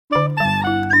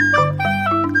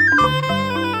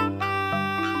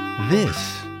This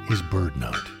is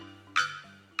BirdNote.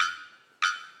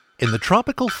 In the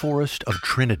tropical forest of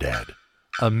Trinidad,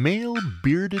 a male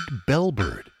bearded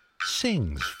bellbird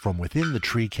sings from within the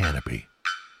tree canopy.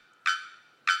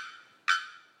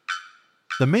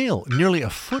 The male, nearly a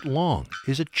foot long,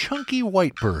 is a chunky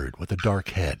white bird with a dark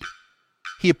head.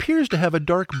 He appears to have a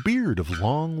dark beard of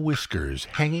long whiskers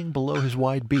hanging below his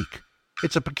wide beak.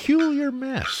 It's a peculiar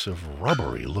mess of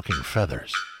rubbery-looking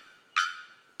feathers.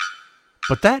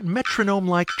 But that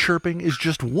metronome-like chirping is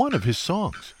just one of his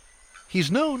songs.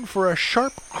 He's known for a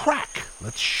sharp crack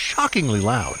that's shockingly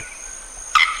loud.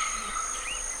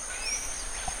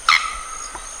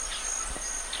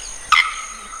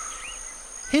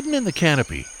 Hidden in the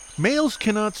canopy, males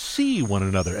cannot see one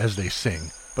another as they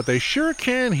sing, but they sure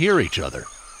can hear each other.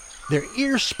 Their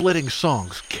ear-splitting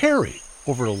songs carry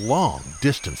over long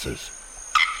distances.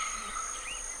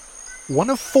 One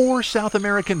of 4 South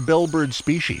American bellbird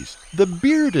species, the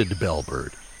bearded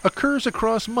bellbird, occurs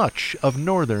across much of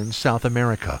northern South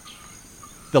America.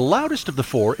 The loudest of the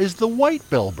 4 is the white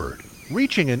bellbird,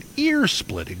 reaching an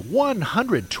ear-splitting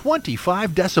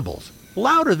 125 decibels,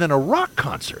 louder than a rock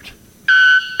concert.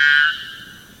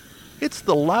 It's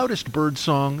the loudest bird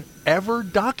song ever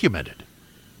documented.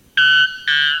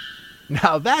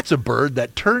 Now that's a bird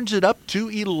that turns it up to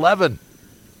 11.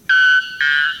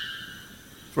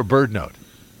 For BirdNote,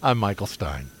 I'm Michael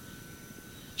Stein.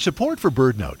 Support for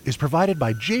BirdNote is provided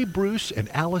by Jay Bruce and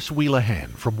Alice Wheelahan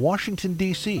from Washington,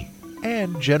 D.C.,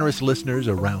 and generous listeners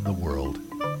around the world.